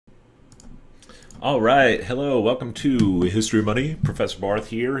All right, hello, welcome to History Money. Professor Barth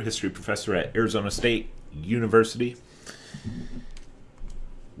here, history professor at Arizona State University.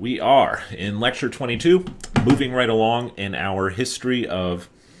 We are in lecture 22, moving right along in our history of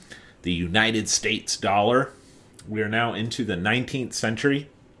the United States dollar. We are now into the 19th century.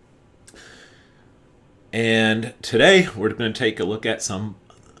 And today we're going to take a look at some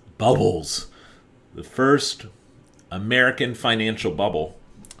bubbles. The first American financial bubble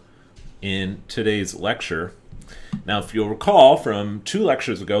in today's lecture. Now, if you'll recall from 2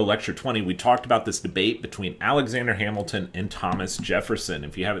 lectures ago, lecture 20, we talked about this debate between Alexander Hamilton and Thomas Jefferson.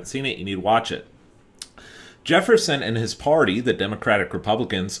 If you haven't seen it, you need to watch it. Jefferson and his party, the Democratic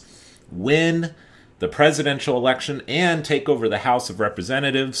Republicans, win the presidential election and take over the House of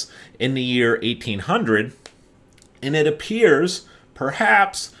Representatives in the year 1800. And it appears,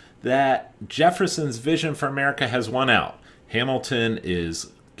 perhaps, that Jefferson's vision for America has won out. Hamilton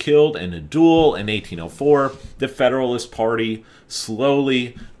is killed in a duel in 1804. The Federalist Party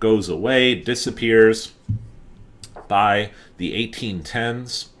slowly goes away, disappears by the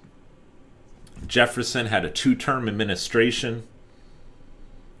 1810s. Jefferson had a 2-term administration.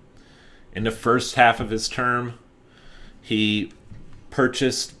 In the first half of his term, he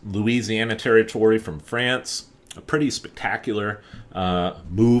purchased Louisiana Territory from France, a pretty spectacular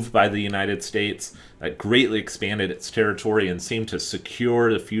move by the United States that greatly expanded its territory and seemed to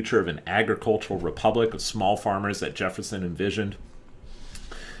secure the future of an agricultural republic of small farmers that Jefferson envisioned.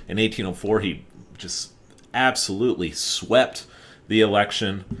 In 1804, he just absolutely swept the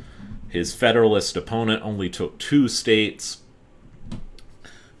election. His Federalist opponent only took 2 states.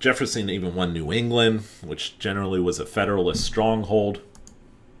 Jefferson even won New England, which generally was a Federalist stronghold.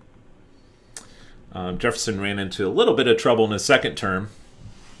 Jefferson ran into a little bit of trouble in his second term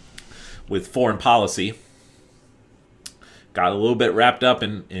with foreign policy. Got a little bit wrapped up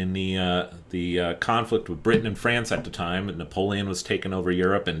in the conflict with Britain and France at the time. And Napoleon was taking over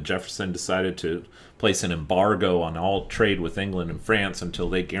Europe, and Jefferson decided to place an embargo on all trade with England and France until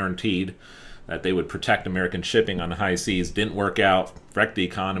they guaranteed that they would protect American shipping on the high seas. Didn't work out, wrecked the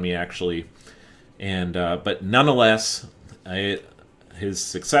economy actually, and but nonetheless, his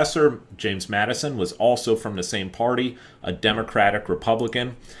successor, James Madison, was also from the same party, a Democratic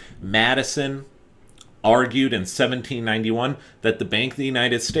Republican. Madison argued in 1791 that the Bank of the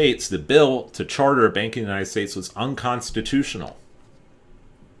United States, the bill to charter a Bank of the United States, was unconstitutional.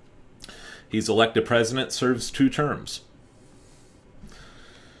 He's elected president, serves 2 terms.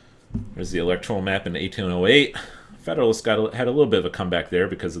 There's the electoral map in 1808. Federalists had a little bit of a comeback there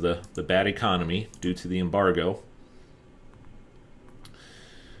because of the bad economy due to the embargo.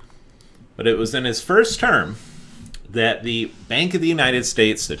 But it was in his first term that the Bank of the United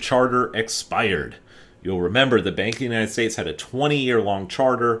States, the charter, expired. You'll remember the Bank of the United States had a 20-year-long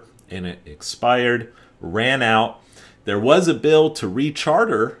charter, and it expired, ran out. There was a bill to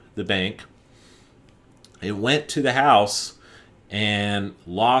recharter the bank. It went to the House and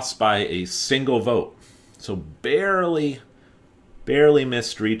lost by a single vote. So barely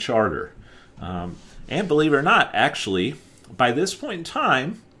missed recharter. And believe it or not, actually, by this point in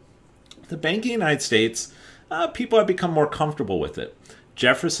time, the Bank of the United States, people have become more comfortable with it.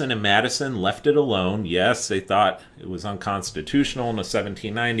 Jefferson and Madison left it alone. Yes, they thought it was unconstitutional in the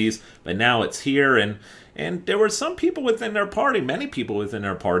 1790s, but now it's here. And there were some people within their party, many people within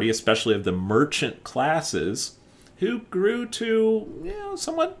their party, especially of the merchant classes, who grew to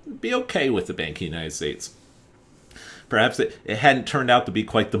somewhat be okay with the Bank of the United States. Perhaps it hadn't turned out to be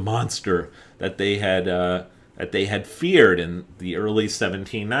quite the monster that they had feared in the early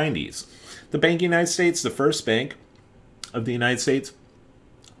 1790s. The Bank of the United States, the first bank of the United States,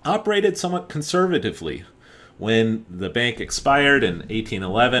 operated somewhat conservatively. When the bank expired in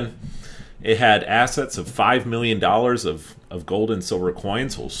 1811, it had assets of $5 million of gold and silver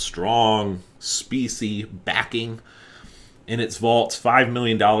coins, so strong specie backing in its vaults, $5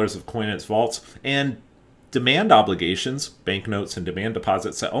 million of coin in its vaults, and demand obligations, banknotes and demand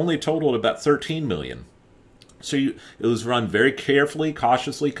deposits, that only totaled about $13 million. So it was run very carefully,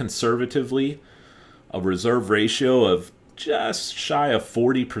 cautiously, conservatively, a reserve ratio of just shy of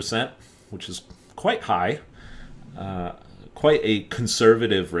 40%, which is quite high, quite a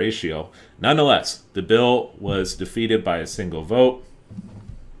conservative ratio. Nonetheless, the bill was defeated by a single vote.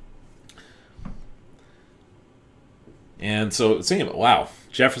 And so it seemed, wow,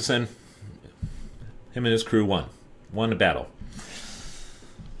 Jefferson, him and his crew won the battle.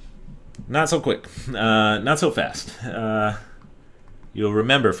 Not so quick, not so fast. You'll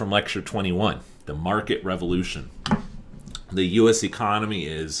remember from lecture 21, the market revolution. The U.S. economy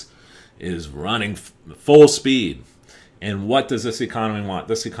is running full speed. And what does this economy want?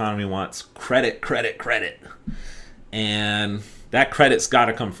 This economy wants credit, credit, credit. And that credit's got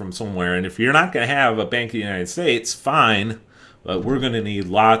to come from somewhere. And if you're not going to have a Bank of the United States, fine, but we're going to need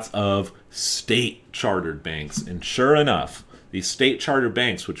lots of state-chartered banks. And sure enough, these state-chartered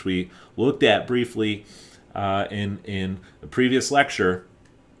banks, which we looked at briefly in a previous lecture,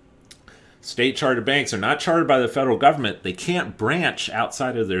 state-chartered banks are not chartered by the federal government. They can't branch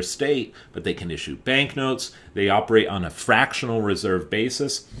outside of their state, but they can issue banknotes. They operate on a fractional reserve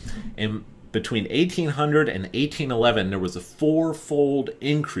basis. And between 1800 and 1811, there was a four-fold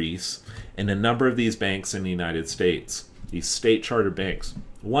increase in the number of these banks in the United States, these state-chartered banks,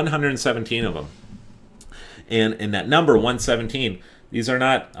 117 of them. And in that number, 117, these are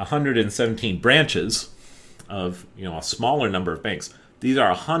not 117 branches of, a smaller number of banks. These are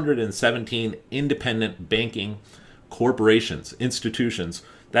 117 independent banking corporations, institutions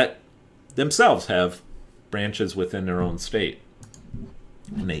that themselves have branches within their own state.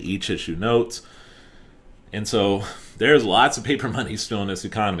 And they each issue notes. And so there's lots of paper money still in this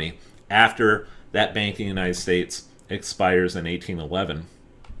economy after that Bank of the United States expires in 1811.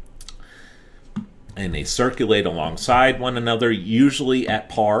 And they circulate alongside one another, usually at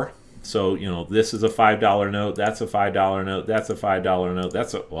par. So, this is a $5 note, that's a $5 note, that's a $5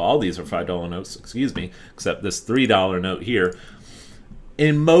 note, all these are $5 notes, except this $3 note here.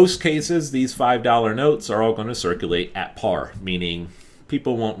 In most cases, these $5 notes are all going to circulate at par, meaning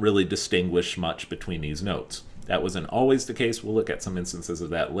people won't really distinguish much between these notes. That wasn't always the case. We'll look at some instances of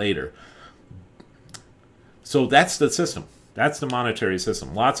that later. So that's the system. That's the monetary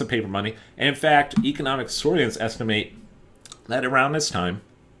system. Lots of paper money. And in fact, economic historians estimate that around this time,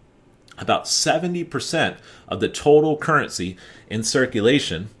 about 70% of the total currency in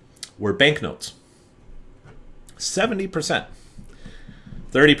circulation were banknotes. 70%.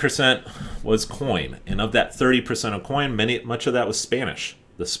 30% was coin. And of that 30% of coin, much of that was Spanish.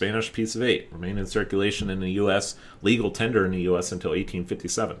 The Spanish piece of 8 remained in circulation in the U.S., legal tender in the U.S. until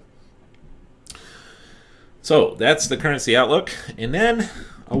 1857. So that's the currency outlook. And then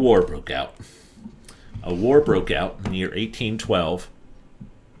a war broke out. A war broke out in the year 1812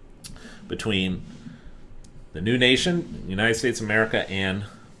 between the new nation, the United States of America, and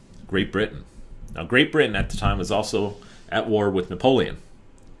Great Britain. Now, Great Britain at the time was also at war with Napoleon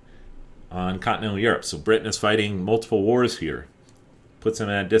on continental Europe. So Britain is fighting multiple wars here. Puts them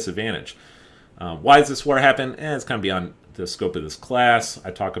at a disadvantage. Why does this war happen? It's kind of beyond the scope of this class.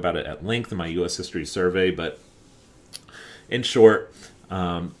 I talk about it at length in my U.S. History Survey, but in short,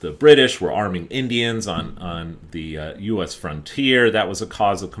 the British were arming Indians on the U.S. frontier. That was a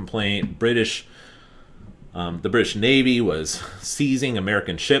cause of complaint. The British Navy was seizing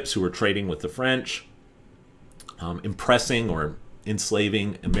American ships who were trading with the French, impressing or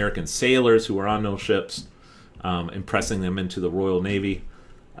enslaving American sailors who were on those ships, impressing them into the Royal Navy,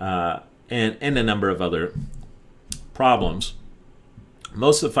 and a number of other problems.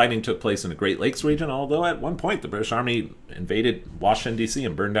 Most of the fighting took place in the Great Lakes region, although at one point the British Army invaded Washington, D.C.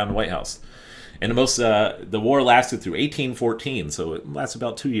 and burned down the White House. And the war lasted through 1814, so it lasted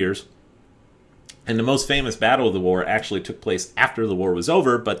about 2 years. And the most famous battle of the war actually took place after the war was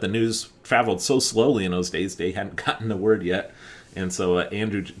over, but the news traveled so slowly in those days they hadn't gotten the word yet. And so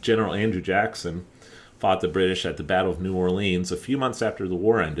General Andrew Jackson fought the British at the Battle of New Orleans a few months after the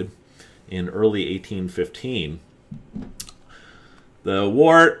war ended in early 1815. The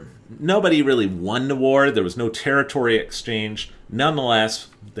war, nobody really won the war. There was no territory exchange. Nonetheless,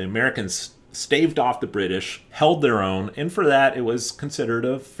 the Americans staved off the British, held their own, and for that it was considered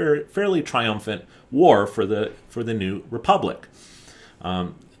a fairly triumphant war for the new republic.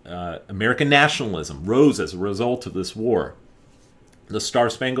 American nationalism rose as a result of this war. The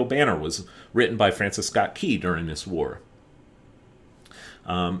Star-Spangled Banner was written by Francis Scott Key during this war.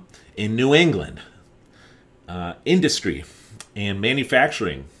 In New England, industry and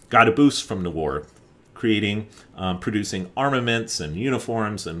manufacturing got a boost from the war, producing armaments and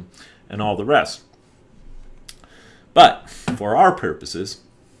uniforms and all the rest. But for our purposes,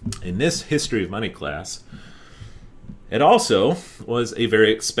 in this History of Money class, it also was a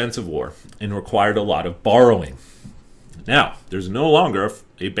very expensive war and required a lot of borrowing. Now, there's no longer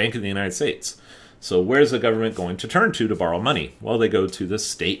a Bank of the United States. So where's the government going to turn to borrow money? Well, they go to the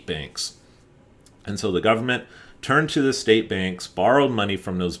state banks. And so the government turned to the state banks, borrowed money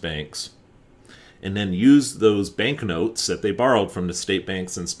from those banks, and then used those banknotes that they borrowed from the state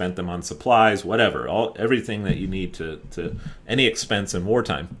banks and spent them on supplies, whatever, everything that you need to any expense in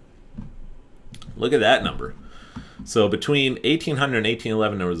wartime. Look at that number. So between 1800 and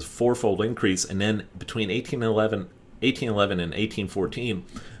 1811, there was a fourfold increase, and then between 1811 and 1814,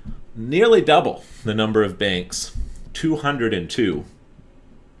 nearly double the number of banks 202.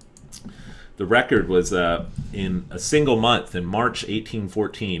 The record was in a single month in March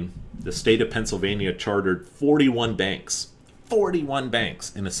 1814, the state of Pennsylvania chartered 41 banks. 41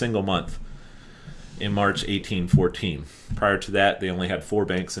 banks in a single month in March 1814. Prior to that, they only had 4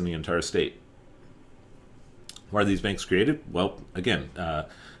 banks in the entire state. Why are these banks created? Well, again,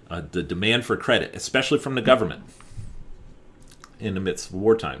 the demand for credit, especially from the government in the midst of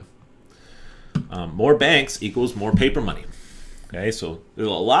wartime. More banks equals more paper money. Okay, so there's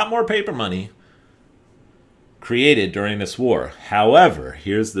a lot more paper money created during this war. However,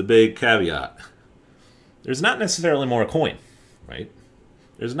 here's the big caveat. There's not necessarily more coin, right?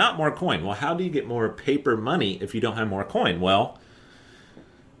 There's not more coin. Well, how do you get more paper money if you don't have more coin? Well,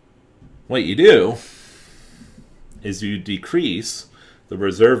 what you do is you decrease the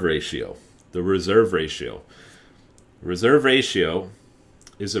reserve ratio. The reserve ratio. Reserve ratio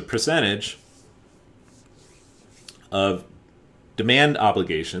is a percentage of demand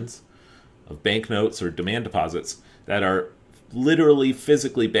obligations, of banknotes or demand deposits that are literally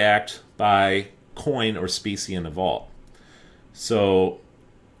physically backed by coin or specie in the vault. So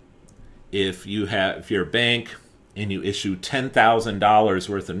if you're a bank and you issue $10,000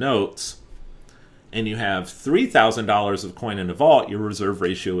 worth of notes and you have $3,000 of coin in the vault, your reserve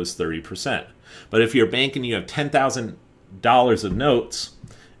ratio is 30%. But if you're a bank and you have $10,000 of notes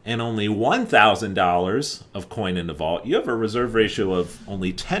and only $1,000 of coin in the vault, you have a reserve ratio of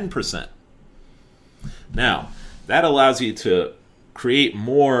only 10%. Now, that allows you to create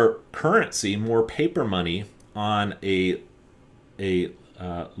more currency, more paper money on a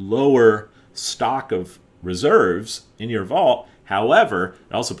lower stock of reserves in your vault. However,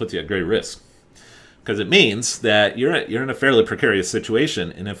 it also puts you at great risk because it means that you're in a fairly precarious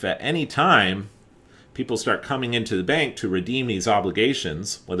situation, and if at any time people start coming into the bank to redeem these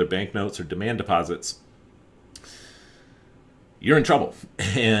obligations, whether banknotes or demand deposits, you're in trouble.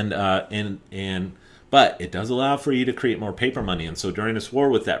 But it does allow for you to create more paper money. And so during this war,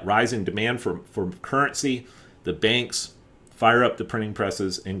 with that rising demand for currency, the banks fire up the printing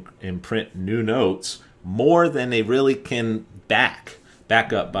presses and print new notes more than they really can back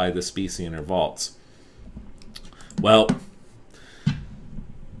up by the specie in their vaults. Well,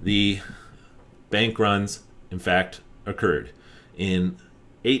 the bank runs, in fact, occurred in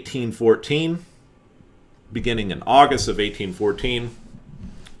 1814. Beginning in August of 1814,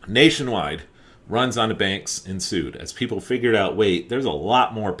 nationwide, runs on the banks ensued as people figured out, wait, there's a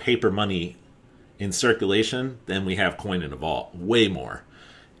lot more paper money in circulation than we have coin in a vault, way more.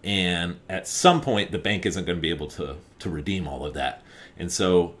 And at some point, the bank isn't going to be able to redeem all of that. And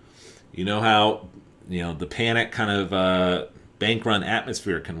so, you know how, the panic kind of bank run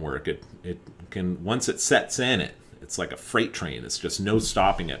atmosphere can work. It can, once it sets in, it's like a freight train. It's just no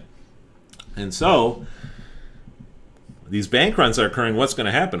stopping it. And so these bank runs are occurring. What's going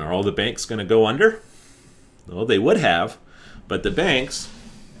to happen? Are all the banks going to go under? Well, they would have, but the banks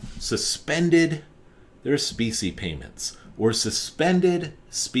suspended their specie payments or suspended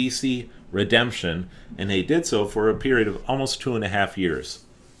specie redemption, and they did so for a period of almost 2.5 years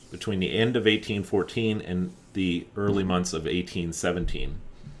between the end of 1814 and the early months of 1817.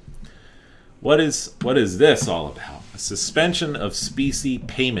 What is this all about? A suspension of specie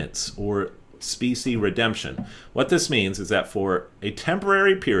payments or specie redemption. What this means is that for a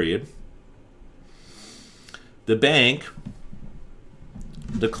temporary period, the bank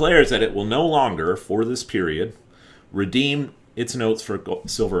declares that it will no longer, for this period, redeem its notes for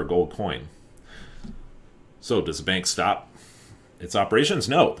silver or gold coin. So does the bank stop its operations?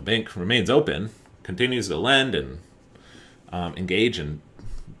 No, the bank remains open, continues to lend and engage in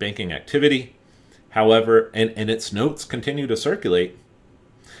banking activity. However, and its notes continue to circulate.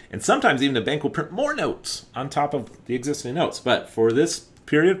 And sometimes even the bank will print more notes on top of the existing notes. But for this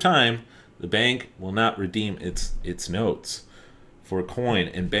period of time, the bank will not redeem its notes for coin.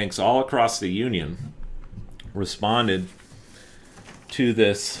 And banks all across the Union responded to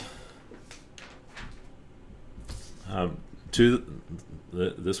this,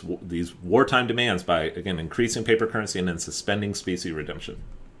 these wartime demands by, again, increasing paper currency and then suspending specie redemption.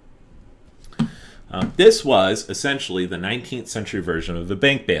 This was essentially the 19th century version of the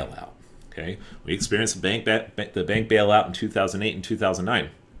bank bailout. Okay, we experienced the bank bailout in 2008 and 2009.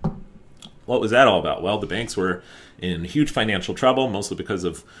 What was that all about? Well, the banks were in huge financial trouble, mostly because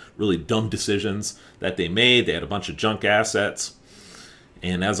of really dumb decisions that they made. They had a bunch of junk assets.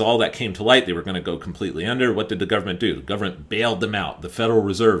 And as all that came to light, they were going to go completely under. What did the government do? The government bailed them out. The Federal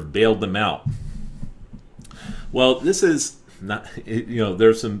Reserve bailed them out. Well, this is not,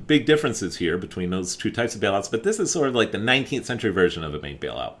 there's some big differences here between those two types of bailouts, but this is sort of like the 19th century version of a bank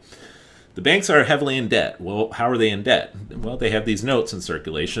bailout. The banks are heavily in debt. Well, how are they in debt? Well, they have these notes in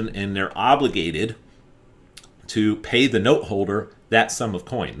circulation, and they're obligated to pay the note holder that sum of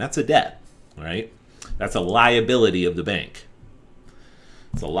coin. That's a debt, right? That's a liability of the bank.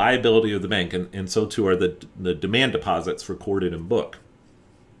 It's a liability of the bank, and so too are the demand deposits recorded in book.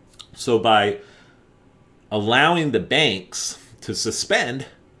 So by allowing the banks to suspend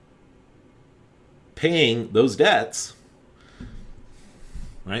paying those debts,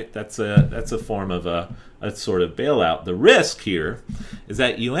 right? That's a form of a sort of bailout. The risk here is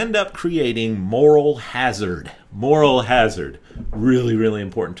that you end up creating moral hazard. Moral hazard, really, really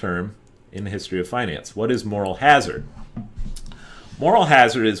important term in the history of finance. What is moral hazard? Moral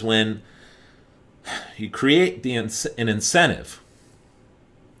hazard is when you create an incentive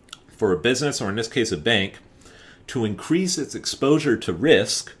for a business, or in this case a bank, to increase its exposure to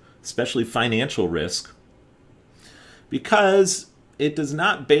risk, especially financial risk, because it does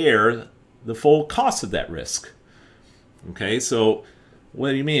not bear the full cost of that risk. Okay, so what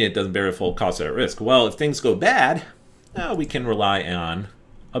do you mean it doesn't bear the full cost of that risk? Well, if things go bad, we can rely on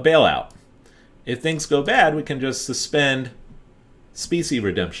a bailout. If things go bad, we can just suspend specie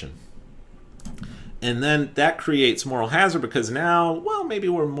redemption. And then that creates moral hazard because now, well, maybe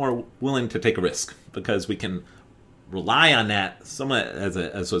we're more willing to take a risk because we can rely on that somewhat as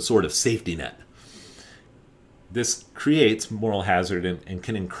a sort of safety net. This creates moral hazard and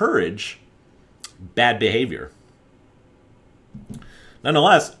can encourage bad behavior.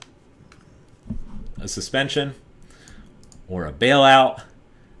 Nonetheless, a suspension or a bailout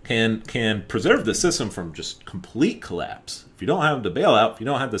can preserve the system from just complete collapse. If you don't have the bailout, if you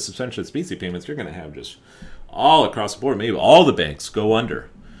don't have the suspension of specie payments, you're going to have just all across the board, maybe all the banks go under.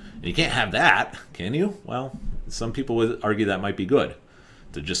 And you can't have that, can you? Well, some people would argue that might be good,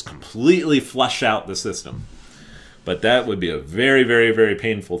 to just completely flush out the system. But that would be a very, very, very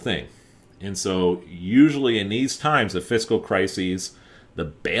painful thing. And so usually in these times of fiscal crises, the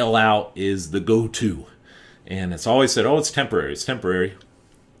bailout is the go-to. And it's always said, oh, it's temporary, it's temporary.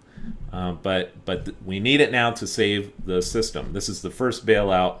 But we need it now to save the system. This is the first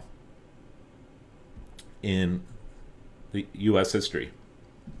bailout in the U.S. history.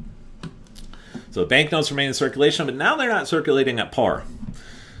 So banknotes remain in circulation, but now they're not circulating at par.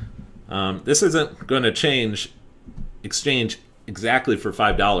 This isn't going to exchange exactly for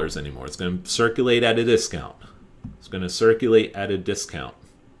 $5 anymore. It's going to circulate at a discount. It's going to circulate at a discount.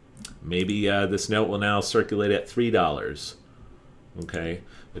 Maybe this note will now circulate at $3. Okay,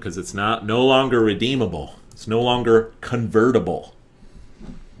 because it's no longer redeemable. It's no longer convertible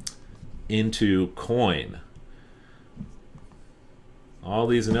into coin. All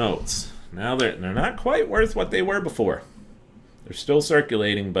these notes, now they're not quite worth what they were before. They're still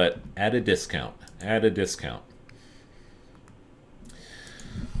circulating, but at a discount. At a discount.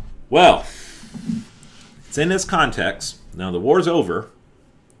 Well, it's in this context. Now the war's over.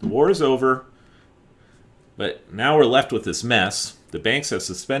 The war is over. But now we're left with this mess. The banks have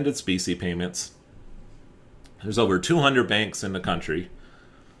suspended specie payments. There's over 200 banks in the country.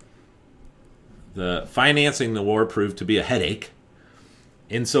 The financing the war proved to be a headache.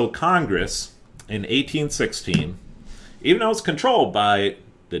 And so Congress, in 1816, even though it's controlled by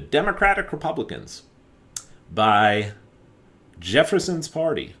the Democratic Republicans, by Jefferson's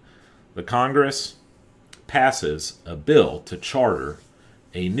party, the Congress passes a bill to charter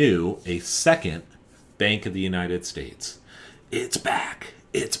a second Bank of the United States. It's back.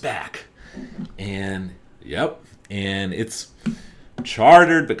 It's back. And, yep, and it's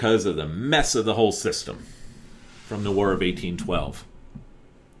chartered because of the mess of the whole system from the War of 1812.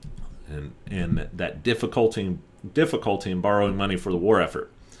 And that difficulty in borrowing money for the war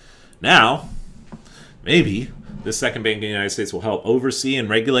effort. Now, maybe the second Bank of the United States will help oversee and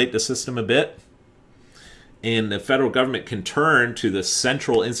regulate the system a bit, and the federal government can turn to the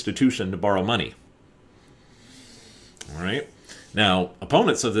central institution to borrow money. All right. Now,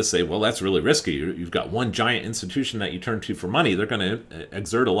 opponents of this say, well, that's really risky. You've got one giant institution that you turn to for money. They're going to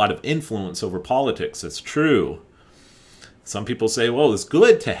exert a lot of influence over politics. That's true. Some people say, well, it's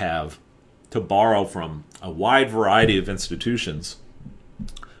good to borrow from a wide variety of institutions,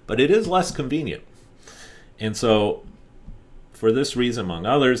 but it is less convenient. And so, for this reason, among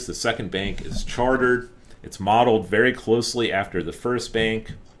others, the second bank is chartered. It's modeled very closely after the first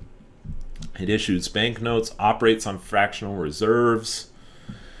bank. It issues banknotes, operates on fractional reserves,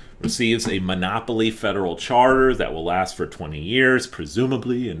 receives a monopoly federal charter that will last for 20 years.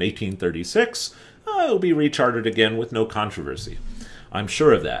 Presumably, in 1836, it will be rechartered again with no controversy. I'm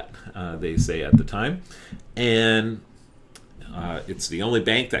sure of that, they say at the time. And it's the only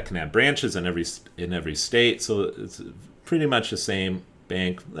bank that can have branches in every state, so it's pretty much the same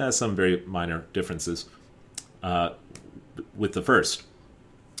bank. Some very minor differences with the first.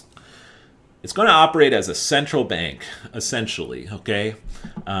 It's going to operate as a central bank, essentially, okay?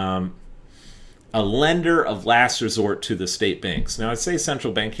 A lender of last resort to the state banks. Now, I say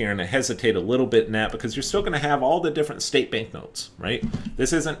central bank here, and I hesitate a little bit in that because you're still going to have all the different state banknotes, right?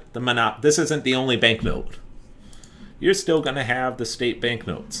 This isn't the only banknote. You're still going to have the state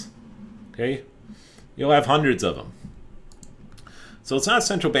banknotes, okay? You'll have hundreds of them. So it's not a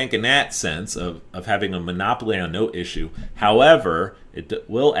central bank in that sense of having a monopoly on note issue. However, it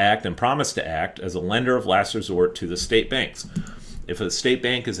will act and promise to act as a lender of last resort to the state banks. If a state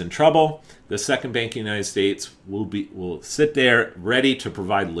bank is in trouble, the second bank in the United States will sit there ready to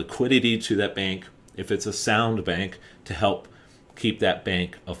provide liquidity to that bank, if it's a sound bank, to help keep that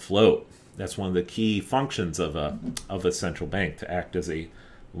bank afloat. That's one of the key functions of a central bank, to act as a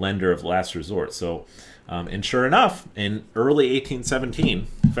lender of last resort. So, and sure enough, in early 1817,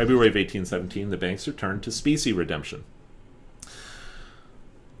 February of 1817, the banks returned to specie redemption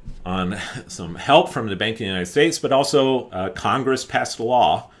on some help from the Bank of the United States, but also Congress passed a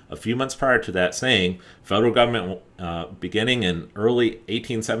law a few months prior to that saying federal government, beginning in early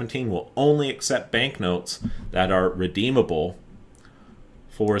 1817, will only accept banknotes that are redeemable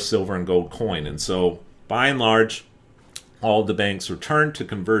for a silver and gold coin. And so, by and large, all of the banks returned to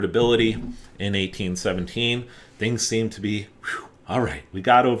convertibility in 1817. Things seem to be, all right, we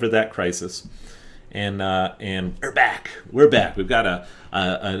got over that crisis. And we're back. We're back. We've got a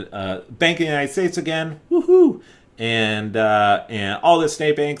Bank of the United States again. Woohoo! And all the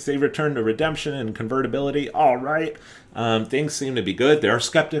state banks, they returned to redemption and convertibility. All right. Things seem to be good. There are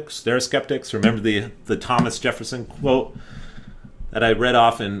skeptics. There are skeptics. Remember the Thomas Jefferson quote that I read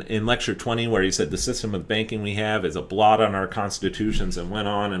off in Lecture 20, where he said the system of banking we have is a blot on our constitutions, and went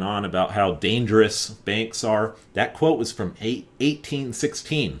on and on about how dangerous banks are. That quote was from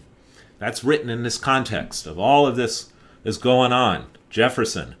 1816. That's written in this context of all of this is going on.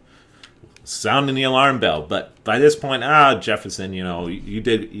 Jefferson sounding the alarm bell, but by this point, Jefferson, you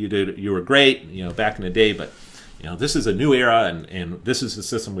were great, back in the day, but this is a new era, and this is the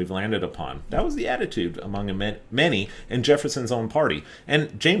system we've landed upon. That was the attitude among many in Jefferson's own party.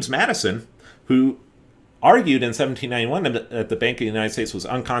 And James Madison, who argued in 1791 that the Bank of the United States was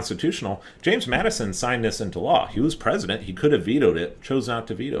unconstitutional, James Madison signed this into law. He was president. He could have vetoed it, chose not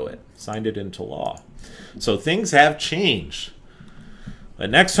to veto it, signed it into law. So things have changed.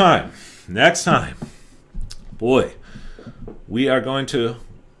 But next time, boy, we are going to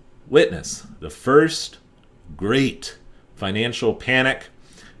witness the first great financial panic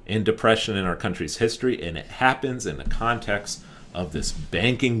and depression in our country's history, and it happens in the context of this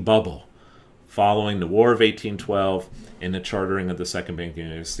banking bubble following the War of 1812 and the chartering of the Second Bank of the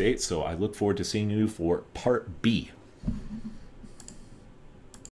United States. So I look forward to seeing you for Part B.